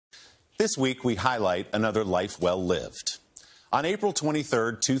This week, we highlight another life well lived. On April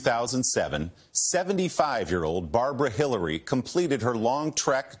 23, 2007, 75-year-old Barbara Hillary completed her long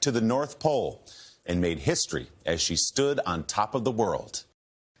trek to the North Pole and made history as she stood on top of the world.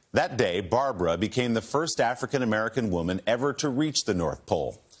 That day, Barbara became the first African-American woman ever to reach the North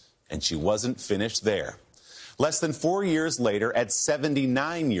Pole. And she wasn't finished there. Less than 4 years later, at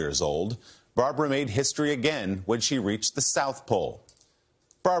 79 years old, Barbara made history again when she reached the South Pole.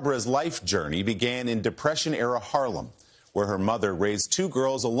 Barbara's life journey began in Depression-era Harlem, where her mother raised 2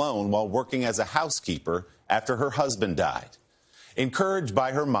 girls alone while working as a housekeeper after her husband died. Encouraged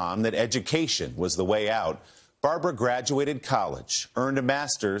by her mom that education was the way out, Barbara graduated college, earned a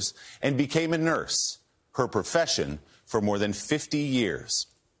master's, and became a nurse, her profession for more than 50 years.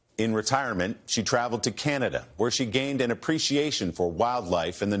 In retirement, she traveled to Canada, where she gained an appreciation for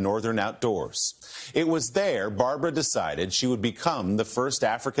wildlife and the northern outdoors. It was there Barbara decided she would become the first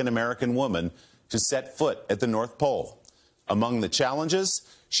African-American woman to set foot at the North Pole. Among the challenges,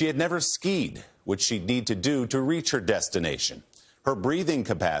 she had never skied, which she'd need to do to reach her destination. Her breathing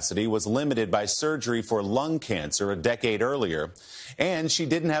capacity was limited by surgery for lung cancer a decade earlier, and she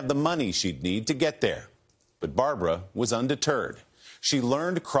didn't have the money she'd need to get there. But Barbara was undeterred. She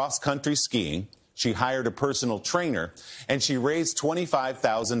learned cross-country skiing, she hired a personal trainer, and she raised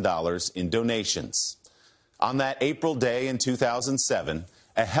 $25,000 in donations. On that April day in 2007,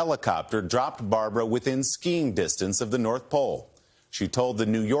 a helicopter dropped Barbara within skiing distance of the North Pole. She told The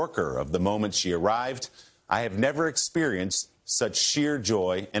New Yorker of the moment she arrived, "I have never experienced such sheer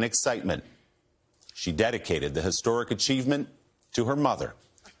joy and excitement." She dedicated the historic achievement to her mother.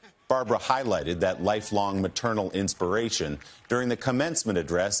 Barbara highlighted that lifelong maternal inspiration during the commencement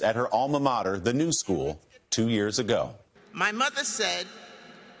address at her alma mater, the New School, 2 years ago. My mother said,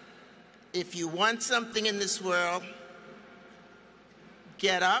 if you want something in this world,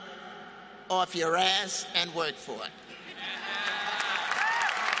 get up off your ass and work for it.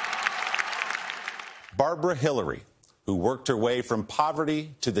 Barbara Hillary, who worked her way from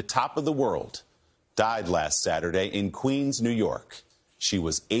poverty to the top of the world, died last Saturday in Queens, New York. She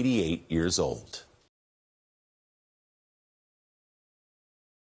was 88 years old.